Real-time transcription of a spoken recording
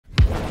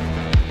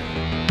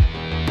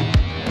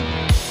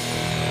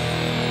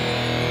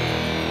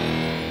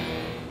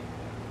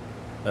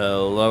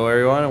Hello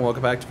everyone and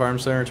welcome back to Farm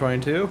Center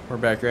 22. We're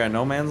back here at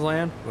No Man's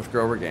Land with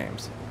Grober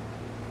Games.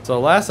 So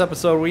last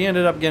episode we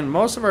ended up getting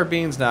most of our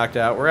beans knocked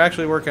out. We're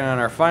actually working on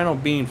our final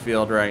bean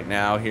field right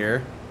now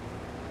here.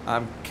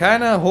 I'm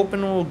kind of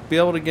hoping we'll be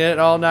able to get it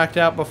all knocked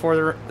out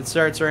before it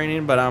starts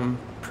raining, but I'm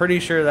pretty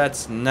sure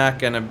that's not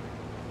going to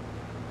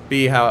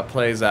be how it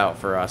plays out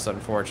for us,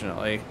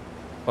 unfortunately.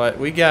 But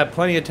we got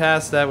plenty of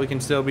tasks that we can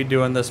still be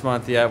doing this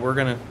month yet. We're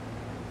gonna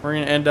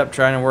end up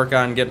trying to work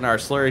on getting our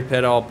slurry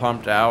pit all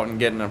pumped out and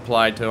getting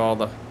applied to all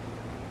the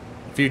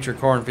future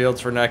cornfields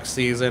for next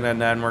season,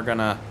 and then we're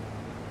gonna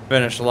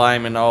finish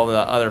liming all the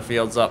other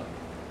fields up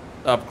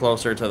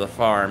closer to the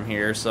farm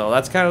here. So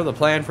that's kind of the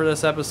plan for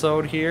this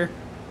episode here.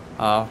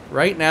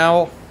 Right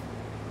now,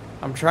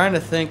 I'm trying to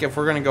think if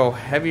we're gonna go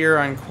heavier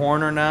on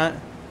corn or not.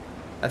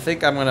 I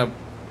think I'm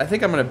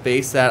gonna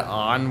base that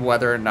on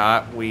whether or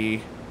not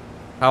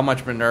how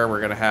much manure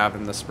we're gonna have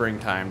in the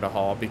springtime to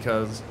haul,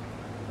 because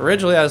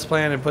originally I was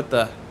planning to put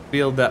the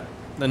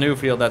new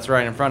field that's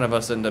right in front of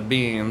us into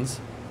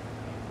beans,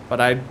 but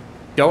I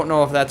don't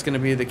know if that's gonna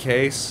be the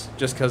case,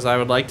 just because I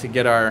would like to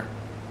get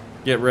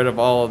rid of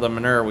all of the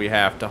manure we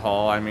have to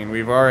haul. I mean,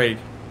 we've already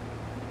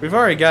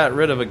got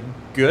rid of a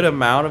good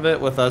amount of it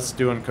with us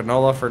doing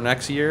canola for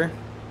next year,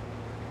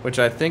 which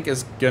I think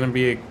is gonna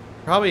be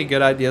probably a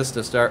good idea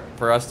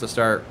for us to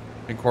start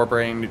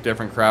incorporating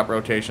different crop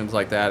rotations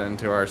like that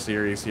into our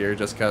series here,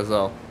 just because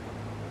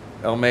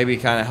it'll maybe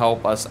kind of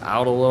help us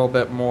out a little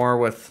bit more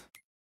with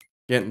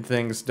getting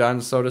things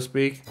done, so to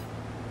speak.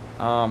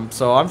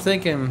 So I'm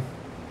thinking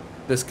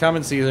this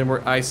coming season,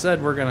 I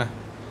said we're gonna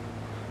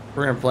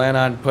plan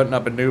on putting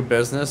up a new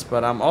business,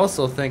 but I'm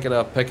also thinking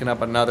of picking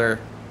up another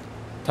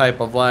type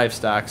of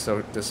livestock,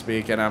 so to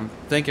speak, and I'm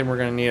thinking we're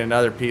gonna need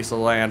another piece of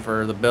land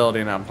for the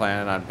building I'm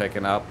planning on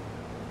picking up.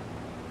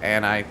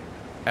 And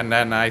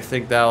then I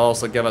think that'll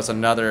also give us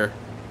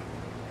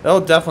it'll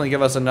definitely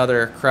give us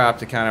another crop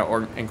to kind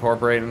of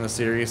incorporate in the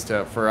series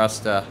for us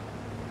to,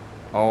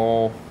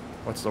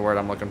 what's the word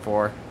I'm looking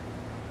for?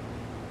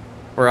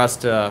 For us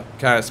to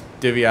kind of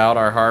divvy out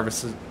our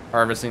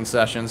harvesting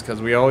sessions,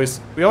 because we always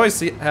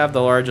have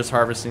the largest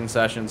harvesting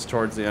sessions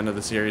towards the end of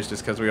the series,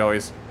 just because we're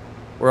always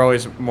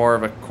more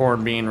of a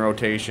corn bean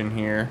rotation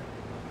here.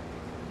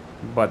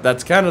 But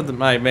that's kind of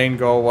my main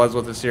goal was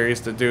with the series,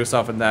 to do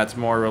something that's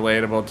more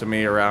relatable to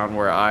me around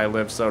where I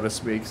live, so to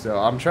speak. So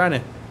I'm trying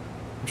to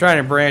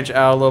branch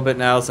out a little bit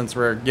now, since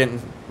we're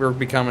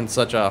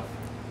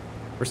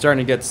starting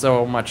to get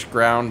so much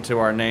ground to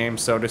our name,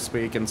 so to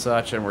speak, and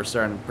such, and we're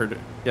starting to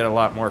get a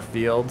lot more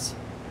fields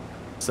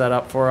set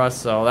up for us.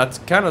 So that's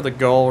kind of the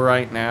goal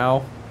right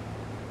now.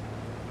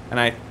 And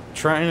I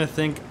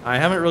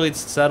haven't really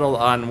settled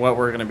on what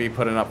we're going to be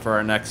putting up for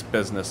our next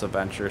business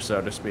adventure, so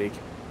to speak.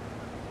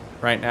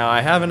 Right now I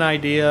have an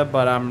idea,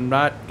 but I'm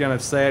not going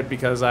to say it,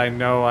 because I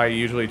know I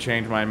usually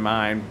change my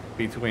mind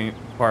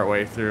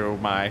partway through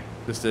my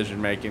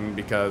decision making,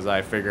 because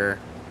I figure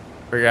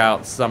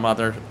out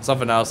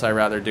something else I'd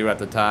rather do at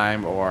the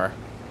time, or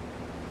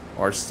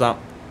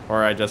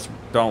I just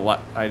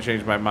I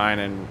change my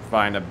mind and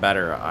find a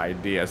better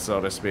idea,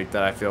 so to speak,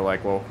 that I feel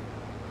like will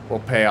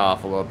pay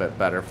off a little bit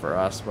better for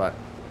us. But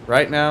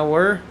right now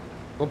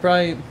we'll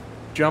probably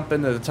jump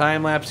into the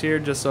time lapse here,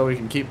 just so we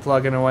can keep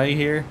plugging away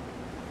here.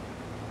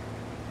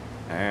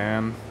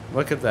 And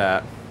look at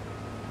that.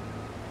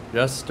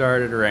 Just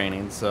started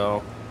raining,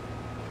 so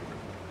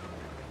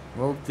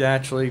we'll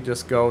actually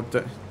just go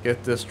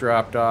get this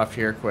dropped off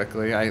here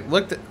quickly. I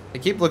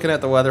keep looking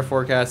at the weather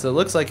forecast. It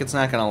looks like it's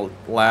not going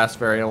to last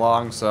very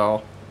long,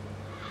 so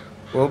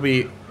we'll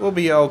be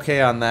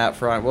okay on that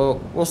front.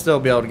 We'll still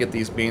be able to get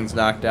these beans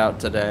knocked out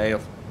today.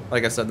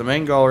 Like I said, the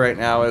main goal right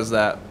now is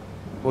that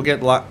we'll be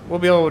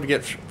able to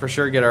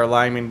get our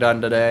liming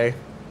done today,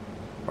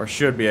 or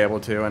should be able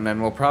to, and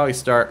then we'll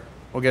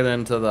get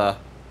into the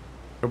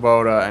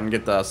Kubota and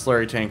get the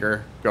slurry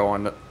tanker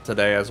going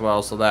today as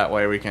well, so that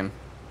way we can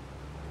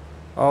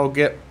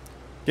get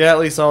at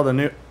least all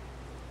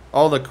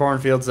the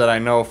cornfields that I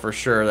know for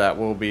sure that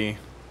we'll be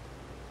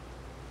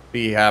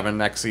having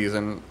next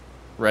season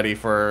ready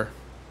for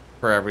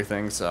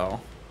everything.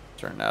 So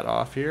turn that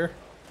off here.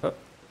 Oh.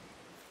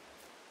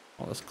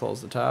 Well, let's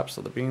close the top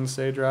so the beans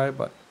stay dry,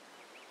 but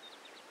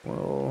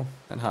we'll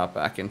then hop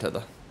back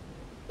into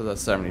the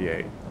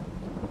 78.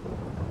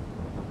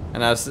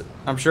 And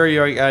I'm sure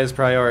you guys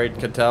probably already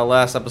could tell,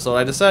 last episode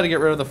I decided to get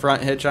rid of the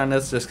front hitch on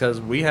this, just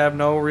because we have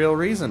no real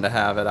reason to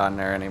have it on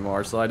there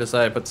anymore. So I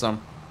decided to put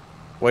some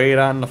weight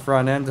on the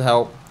front end to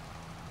help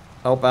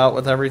out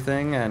with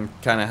everything and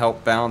kind of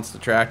help balance the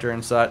tractor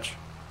and such.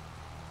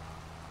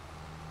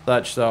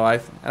 So I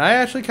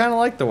actually kind of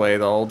like the way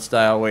the old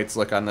style weights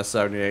look on this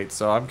 78,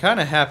 so I'm kind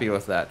of happy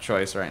with that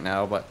choice right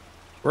now. But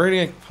we're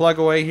going to plug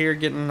away here,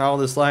 getting all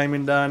this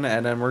liming done,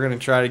 and then we're going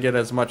to try to get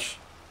as much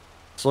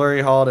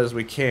slurry hauled as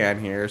we can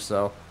here.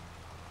 So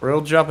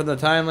we'll jump in the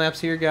time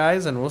lapse here,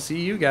 guys, and we'll see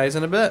you guys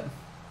in a bit.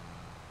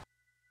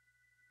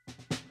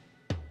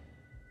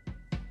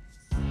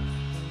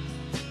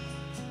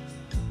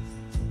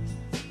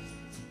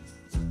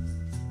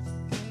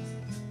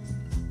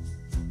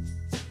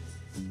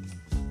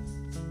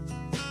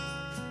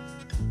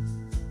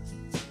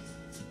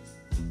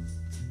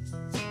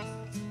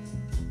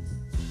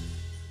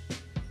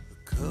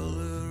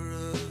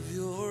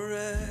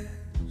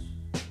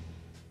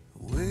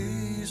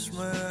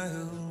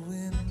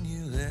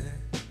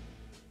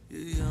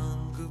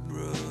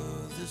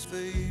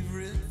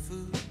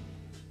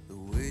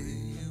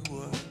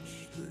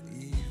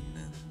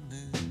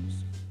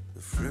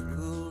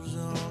 trickles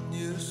on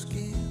your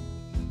skin,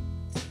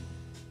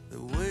 the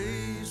way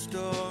you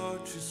start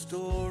your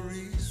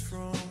stories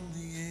from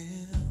the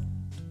end.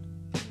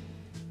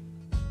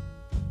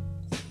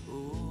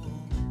 Oh,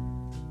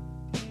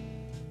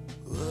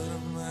 what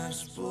am I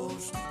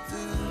supposed to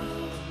do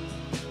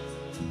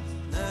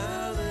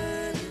now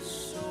that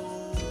it's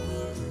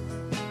over?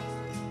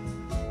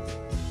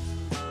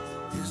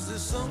 Is there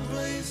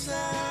someplace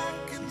I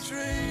can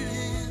trade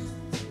in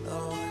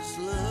all this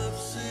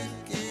lovesick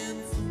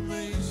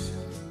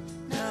information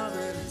now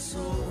that it's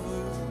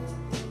over?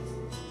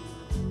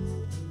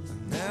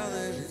 And now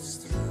that it's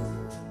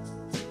through,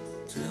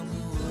 tell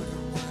me what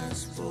am I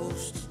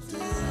supposed to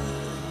do?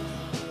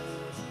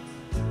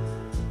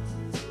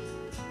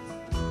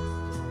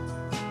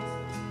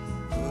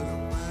 What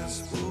am I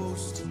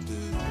supposed to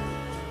do?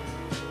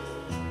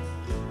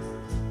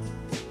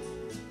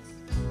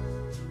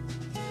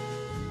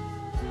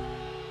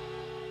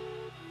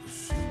 The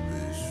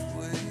sheepish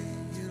way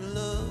you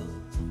love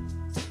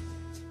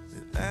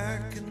that I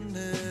can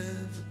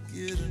never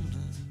get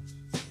enough.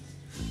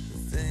 The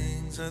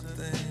things I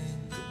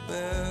think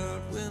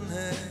about when I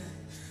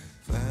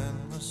find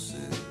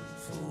myself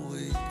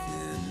awake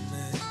at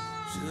night.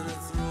 Should I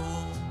throw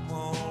them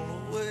all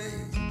away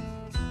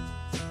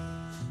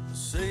or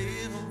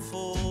save them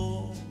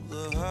for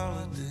the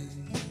holiday?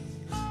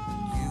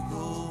 When you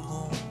go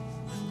home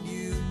and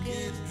you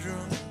get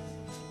drunk,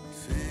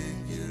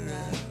 figure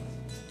out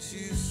that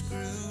you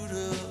screwed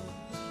up.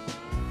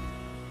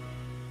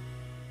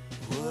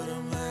 What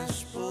am I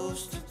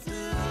supposed to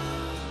do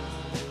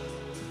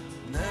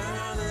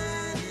now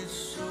that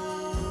it's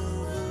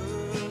over?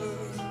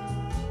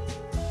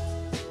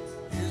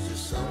 Is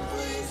there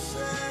someplace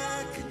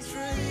I can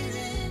trade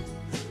in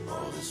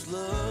all this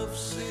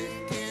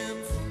lovesick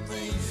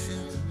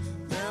information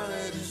now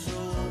that it's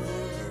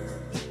over?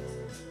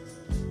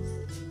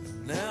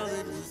 Now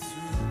that we're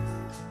through,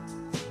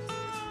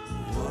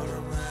 what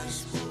am I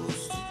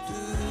supposed to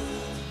do?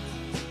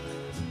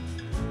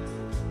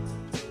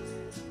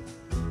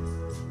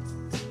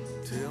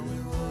 Tell me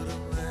what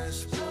am I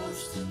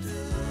supposed to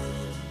do?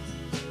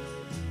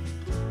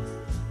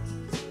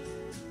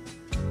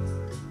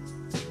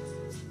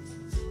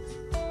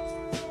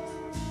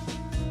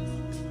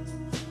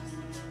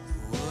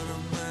 What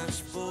am I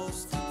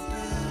supposed to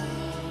do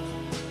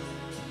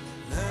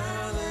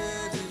now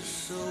that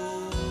it's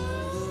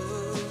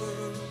over?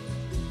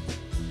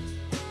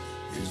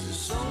 Is there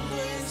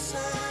someplace I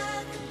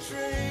can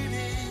trade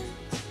in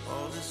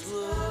all this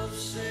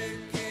lovesick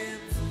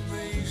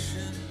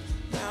information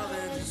now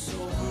that it's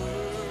over?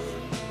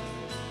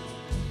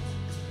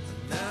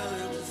 And now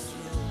that we're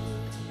through,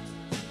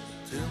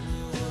 tell me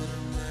what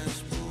am I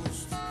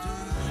supposed to do?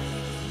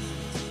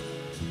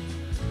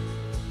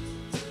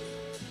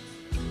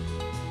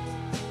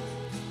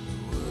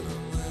 What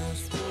am I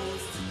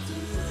supposed to do?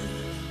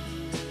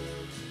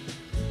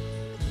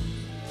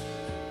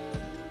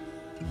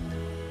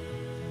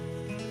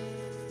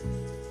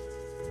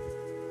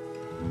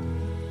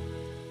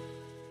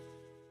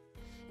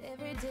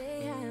 Every day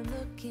I am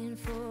looking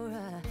for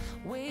a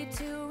way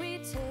to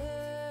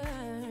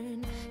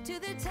return to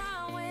the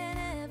time when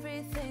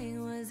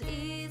everything was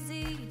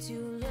easy to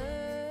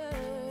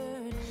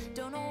learn.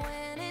 Don't know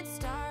when it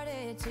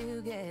started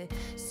to get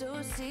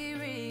so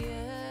serious,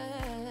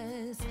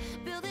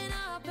 building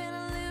up an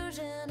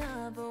illusion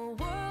of a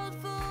world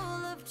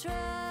full of trust.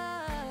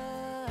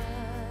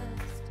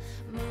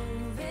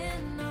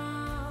 Moving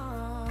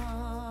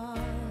on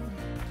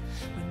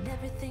when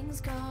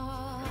everything's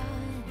gone,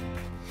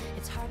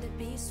 it's hard to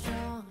be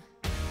strong.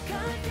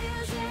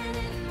 Confusion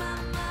in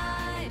my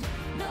mind,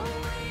 no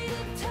way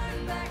to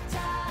turn back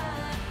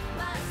time.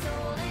 My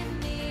soul in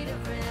need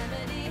of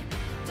remedy,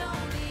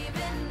 don't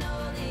even know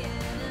the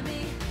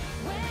enemy.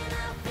 When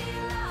I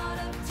feel out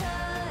of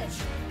touch,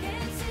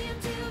 can't seem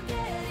to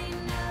get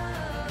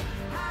enough.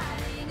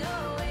 Hiding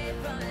away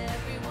from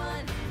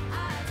everyone, I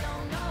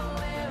don't know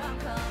where I'm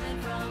coming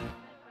from.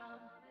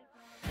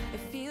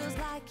 It feels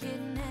like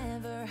it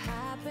never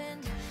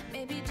happened,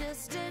 maybe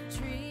just a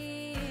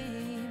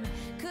dream.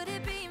 Could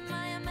it be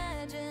my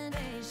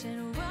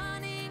imagination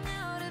running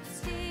out of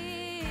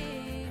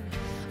steam?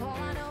 All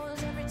I know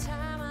is every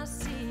time I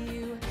see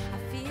you, I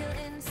feel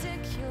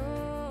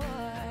insecure.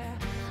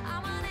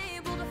 I'm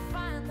unable to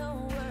find the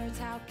words,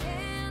 how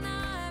can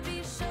I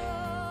be sure?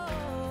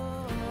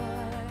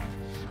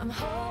 I'm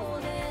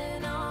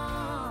holding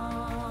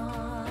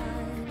on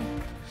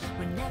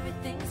when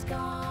everything's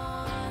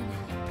gone.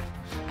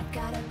 I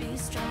gotta be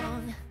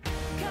strong.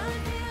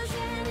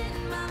 Confusion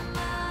in my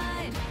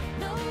mind,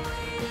 no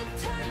way to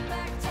turn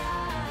back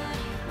time.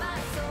 My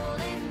soul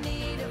in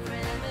need of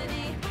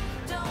remedy,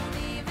 don't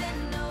even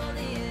know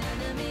the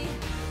enemy.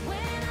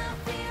 When I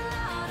feel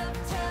out of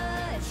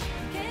touch,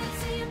 can't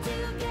seem to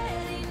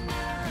get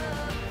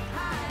enough.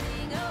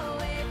 Hiding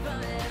away from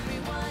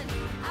everyone,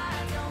 I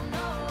don't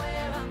know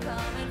where I'm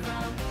coming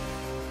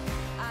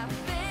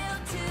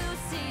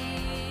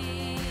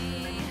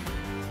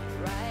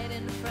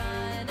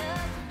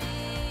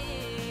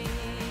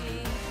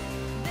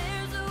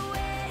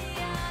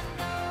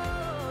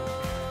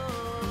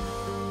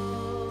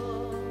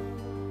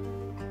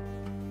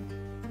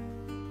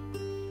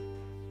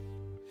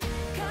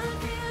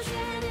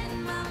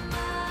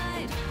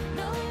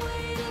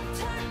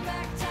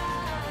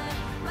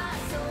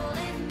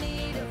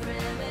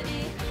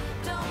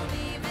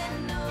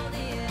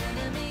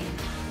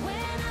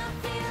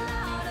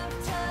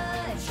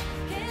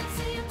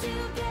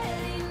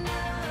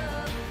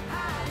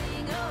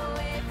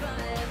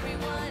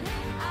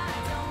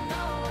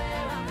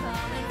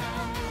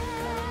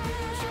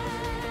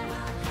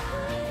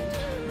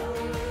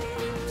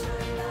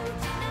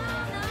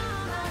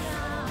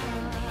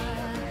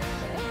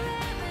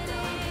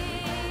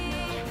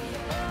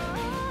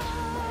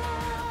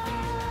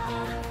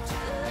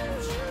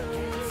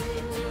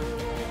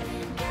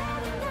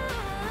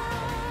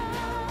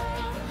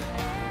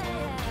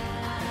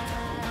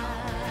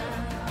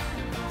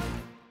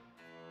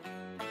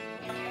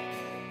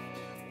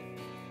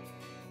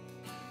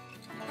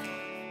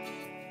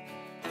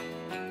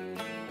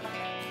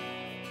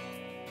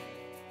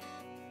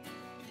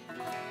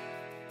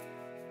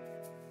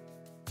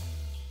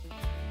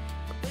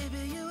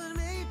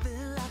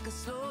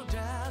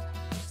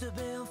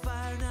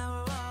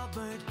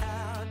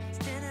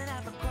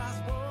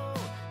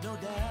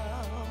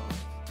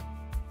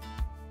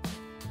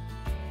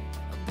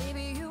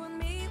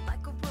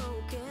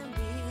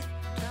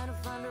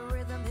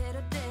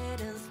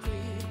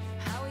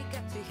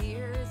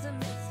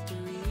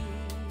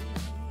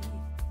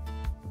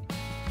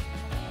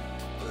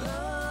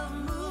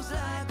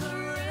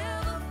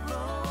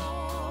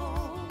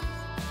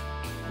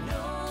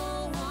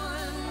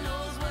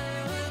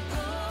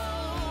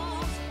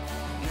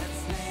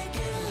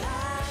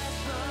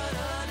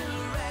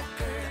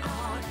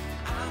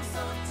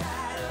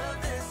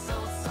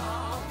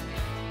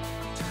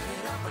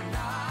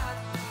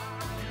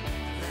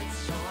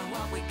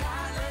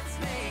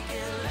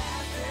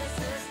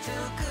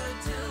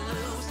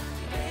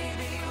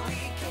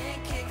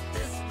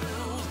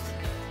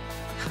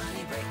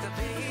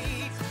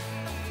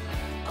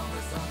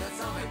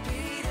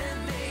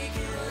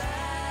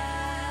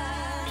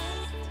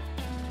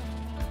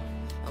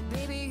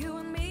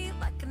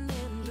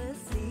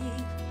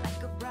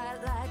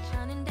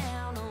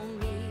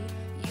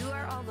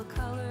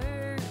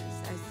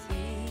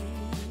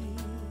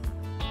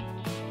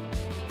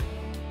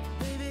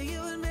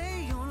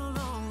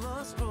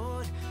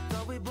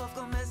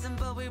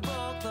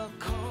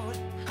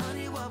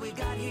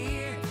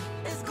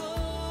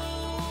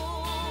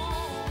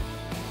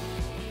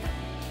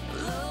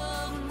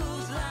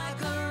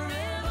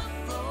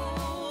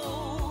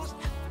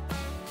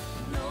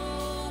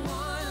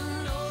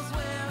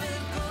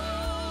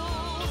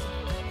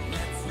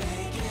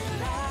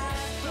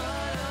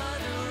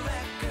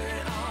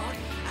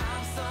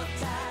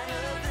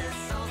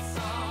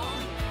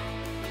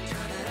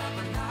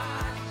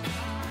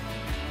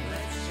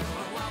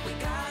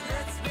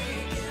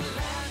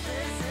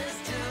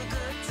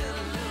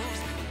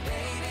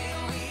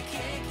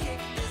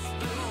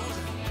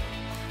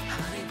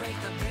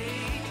the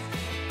beat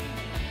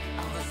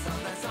of a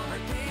song that's on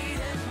repeat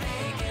and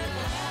make it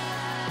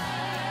last.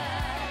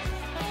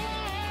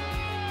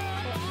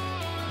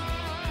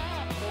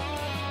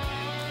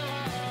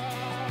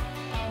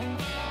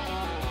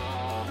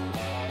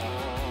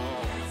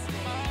 Let's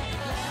make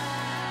it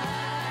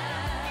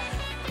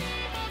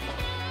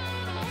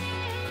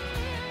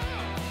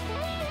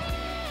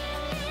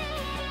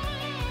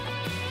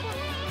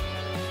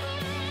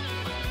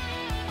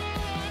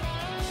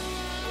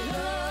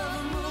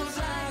love moves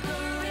like a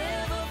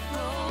river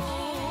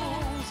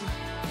flows.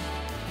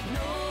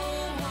 No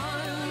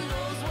one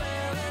knows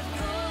where it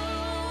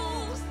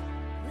goes.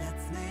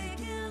 Let's make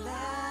it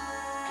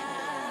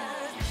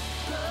last.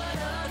 Put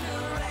a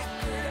new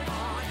record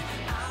on.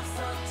 I'm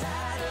so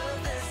tired of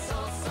this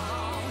old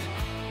song.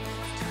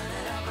 Turn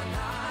it up a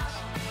notch.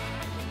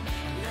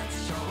 Let's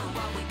show 'em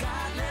what we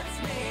got. Let's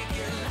make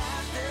it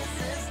last. This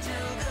is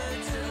too good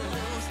to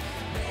lose.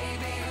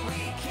 Baby,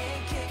 we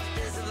can't kick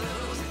this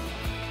blues.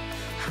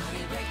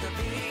 Honey, break the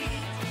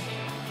beat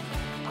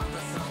on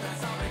the song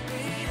that's on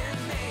repeat and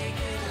make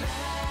it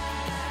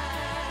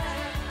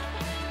last.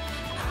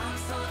 I'm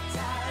so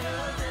tired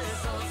of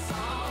this old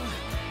song.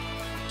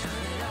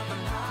 Turn it up a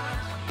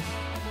notch.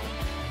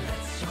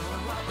 Let's show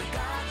 'em what we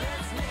got.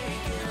 Let's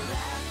make it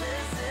last.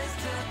 This is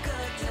too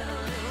good to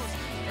lose.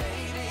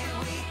 Baby,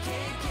 we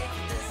can't kick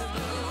this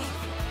blues.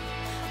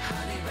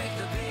 Honey, break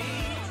the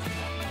beat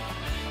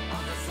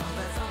on the song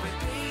that's on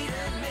repeat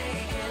and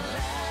make it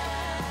last.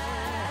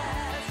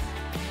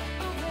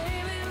 Oh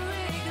baby,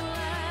 make it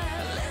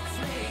last. Let's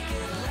make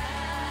it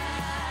last.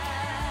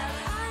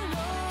 I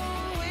know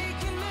we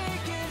can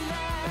make it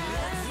last.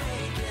 Let's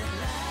make it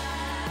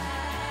last.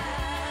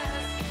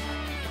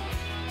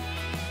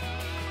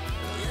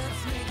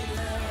 Let's make it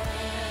last.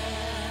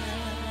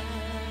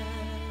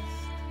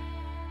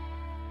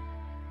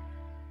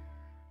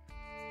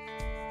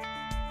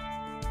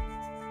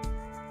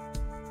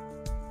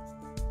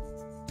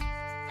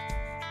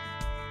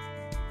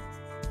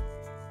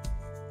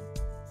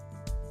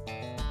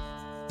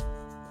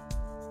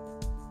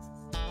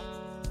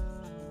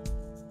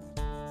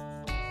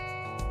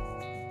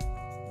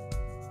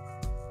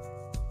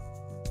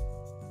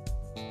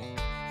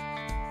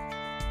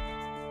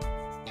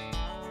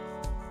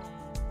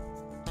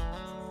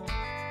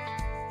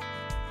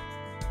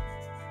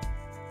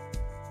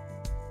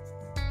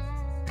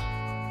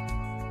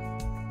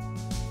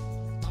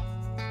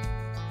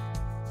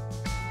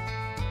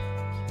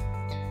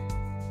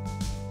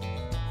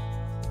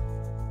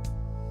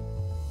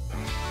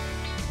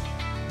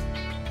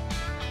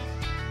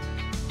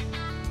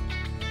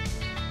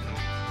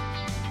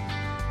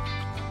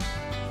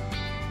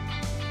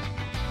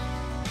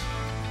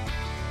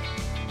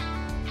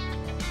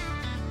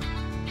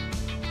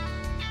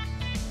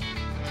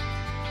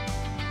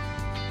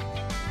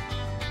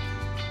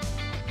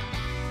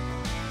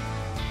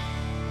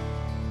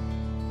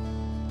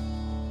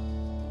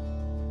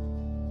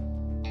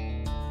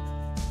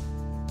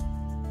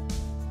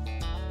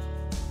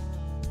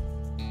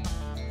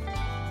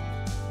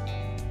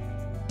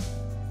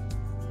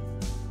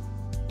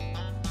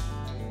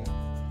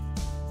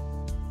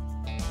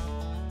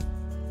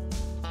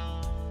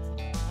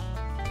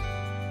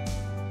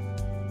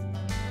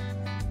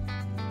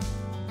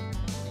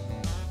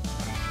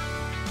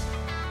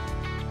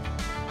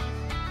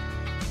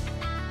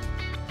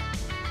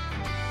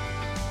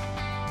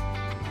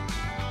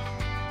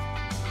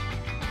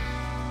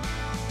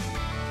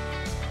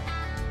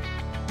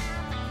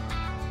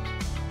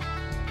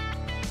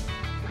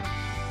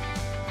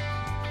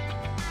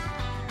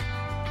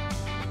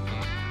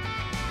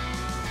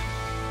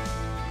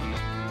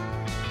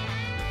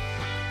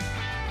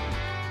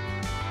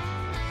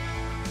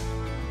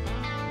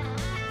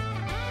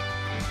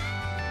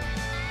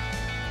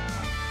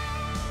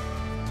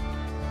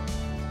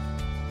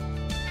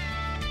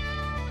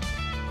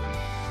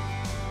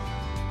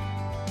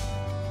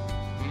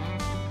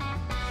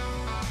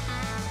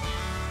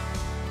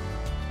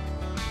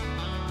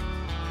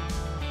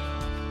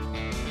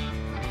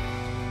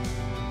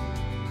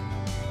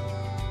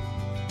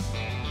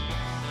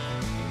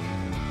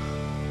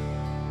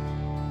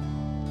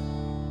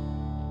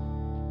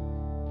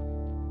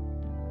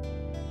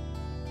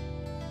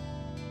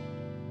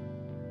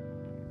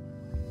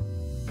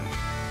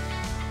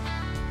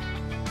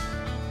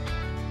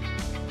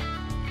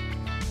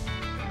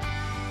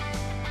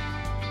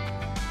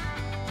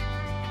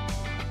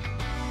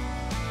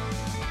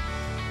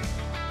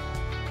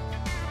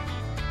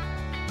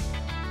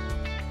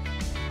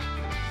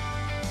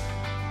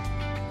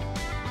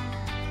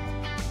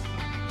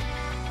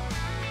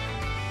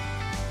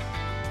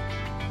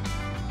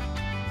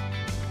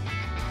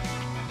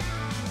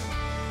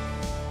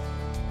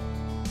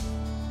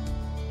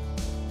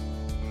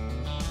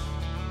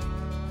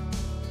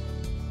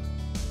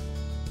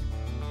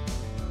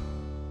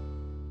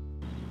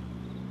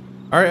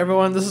 Alright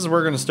everyone, this is where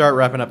we're going to start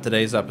wrapping up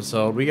today's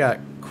episode. We got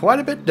quite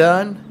a bit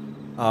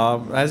done.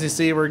 As you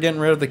see, we're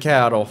getting rid of the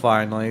cattle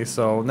finally.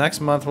 So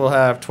next month we'll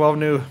have 12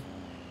 new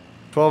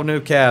 12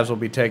 new calves will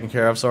be taken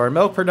care of. So our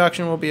milk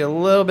production will be a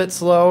little bit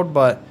slowed,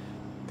 but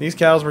these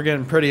cows were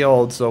getting pretty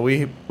old, so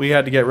we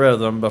had to get rid of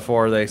them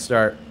before they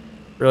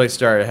really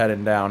started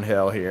heading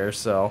downhill here.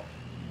 So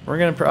we're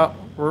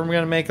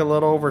gonna make a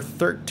little over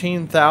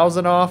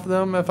 13,000 off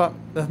them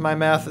if my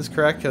math is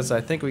correct, because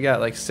I think we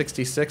got like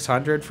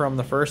 6,600 from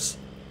the first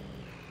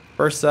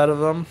set of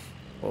them.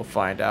 We'll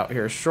find out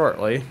here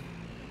shortly.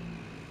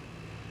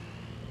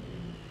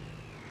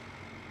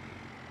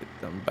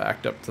 Get them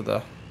backed up to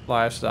the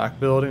livestock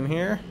building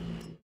here.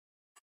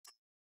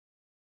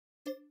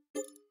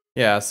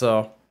 Yeah,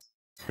 so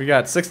we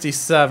got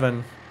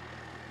 67,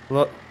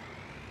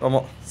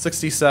 almost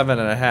 67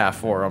 and a half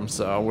for them.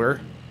 So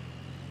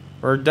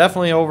we're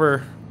definitely a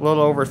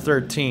little over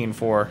 13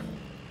 for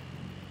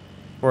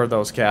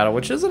those cattle,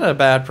 which isn't a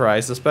bad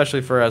price,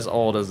 especially for as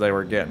old as they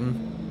were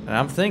getting. And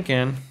I'm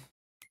thinking,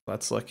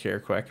 let's look here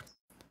quick.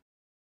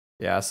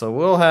 Yeah, so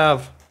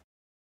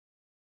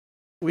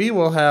we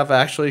will have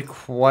actually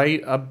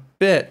quite a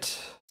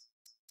bit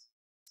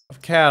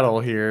of cattle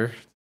here.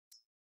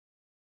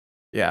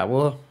 Yeah,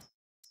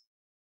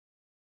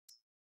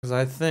 because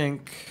I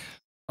think,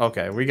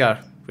 okay, we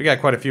got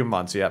quite a few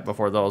months yet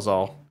before those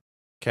all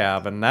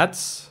calve, and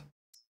that's,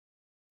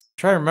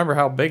 trying to remember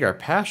how big our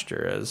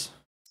pasture is.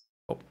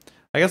 Oh,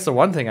 I guess the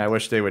one thing I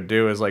wish they would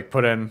do is like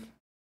put in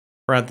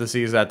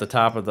parentheses at the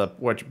top of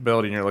which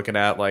building you're looking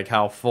at, like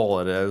how full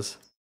it is.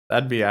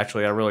 That'd be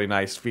actually a really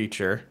nice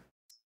feature.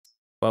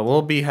 But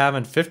we'll be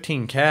having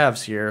 15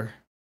 calves here.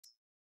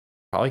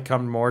 Probably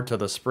come more to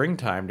the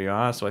springtime, to be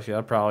honest with you.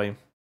 Probably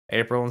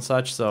April and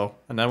such. So,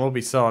 and then we'll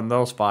be selling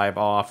those 5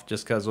 off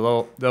just because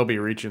they'll be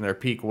reaching their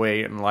peak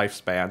weight and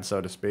lifespan,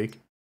 so to speak.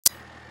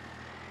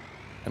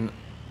 And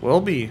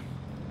we'll be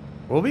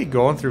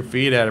going through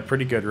feed at a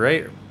pretty good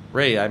rate.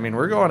 I mean,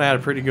 we're going at a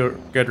pretty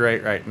good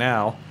rate right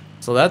now.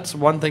 So that's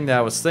one thing that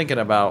I was thinking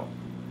about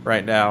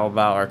right now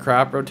about our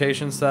crop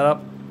rotation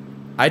setup.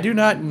 I do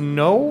not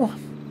know.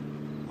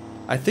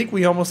 I think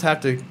we almost have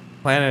to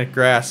plant a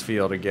grass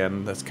field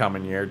again this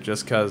coming year,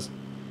 just because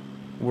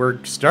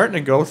we're starting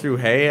to go through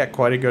hay at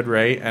quite a good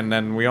rate, and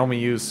then we only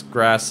use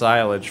grass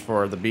silage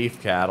for the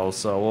beef cattle.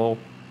 So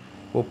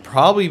we'll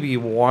probably be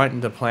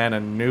wanting to plant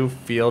a new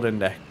field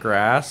into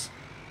grass.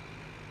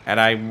 And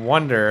I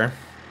wonder,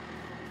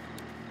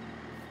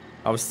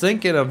 I was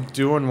thinking of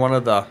doing one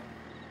of the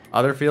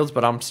other fields,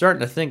 but I'm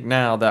starting to think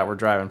now that we're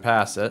driving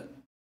past it.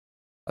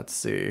 Let's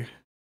see.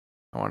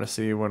 I want to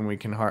see when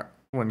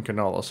when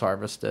canola's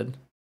harvested.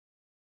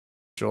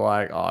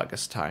 July,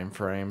 August time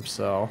frame.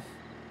 So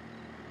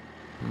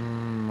I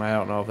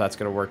don't know if that's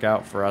going to work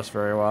out for us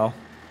very well.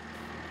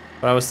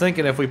 But I was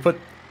thinking if we put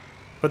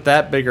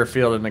that bigger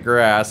field in the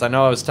grass. I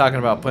know I was talking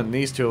about putting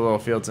these 2 little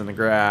fields in the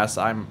grass.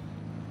 I'm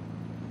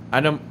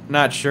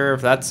not sure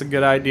if that's a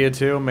good idea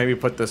too. Maybe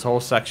put this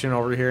whole section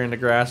over here into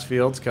grass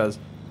fields, because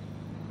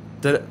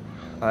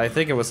I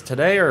think it was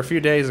today or a few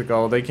days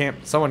ago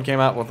someone came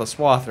out with a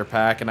swather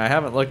pack, and I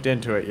haven't looked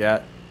into it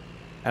yet.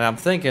 And I'm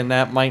thinking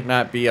that might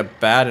not be a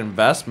bad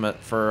investment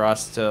for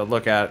us to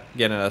look at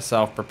getting a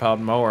self-propelled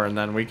mower, and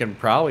then we can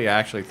probably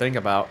actually think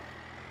about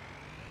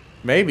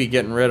maybe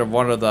getting rid of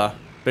one of the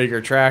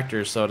bigger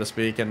tractors, so to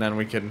speak, and then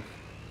we can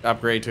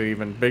upgrade to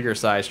even bigger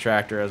size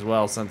tractor as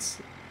well, since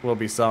we'll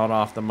be selling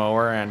off the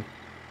mower. And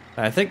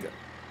I think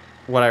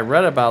what I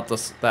read about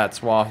that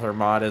swather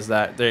mod is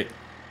that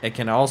it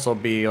can also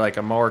be like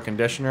a mower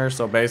conditioner.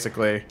 So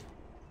basically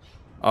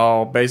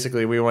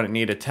we wouldn't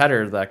need to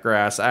tether that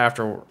grass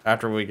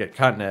after we get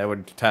cutting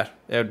it.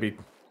 It would be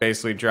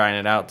basically drying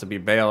it out to be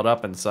baled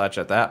up and such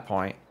at that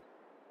point.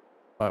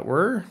 But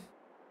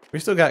we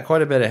still got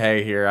quite a bit of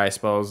hay here, I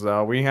suppose,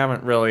 though. We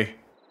haven't really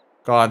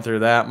gone through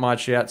that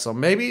much yet, so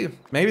maybe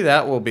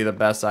that will be the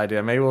best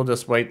idea. Maybe we'll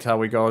just wait till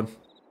we go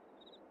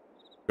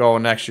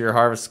next year,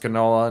 harvest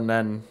canola, and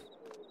then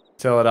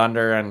till it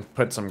under and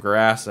put some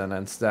grass in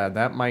instead.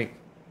 That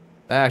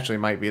actually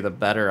might be the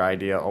better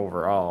idea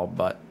overall.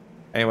 But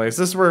anyways,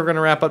 this is where we're going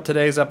to wrap up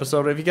today's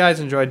episode. If you guys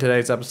enjoyed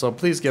today's episode,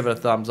 please give it a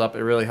thumbs up.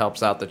 It really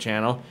helps out the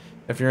channel.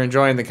 If you're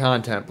enjoying the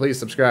content, please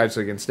subscribe so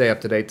you can stay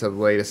up to date to the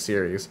latest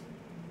series.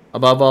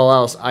 Above all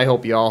else, I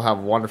hope you all have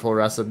a wonderful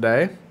rest of the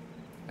day.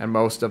 And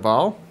most of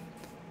all,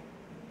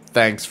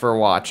 thanks for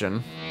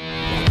watching.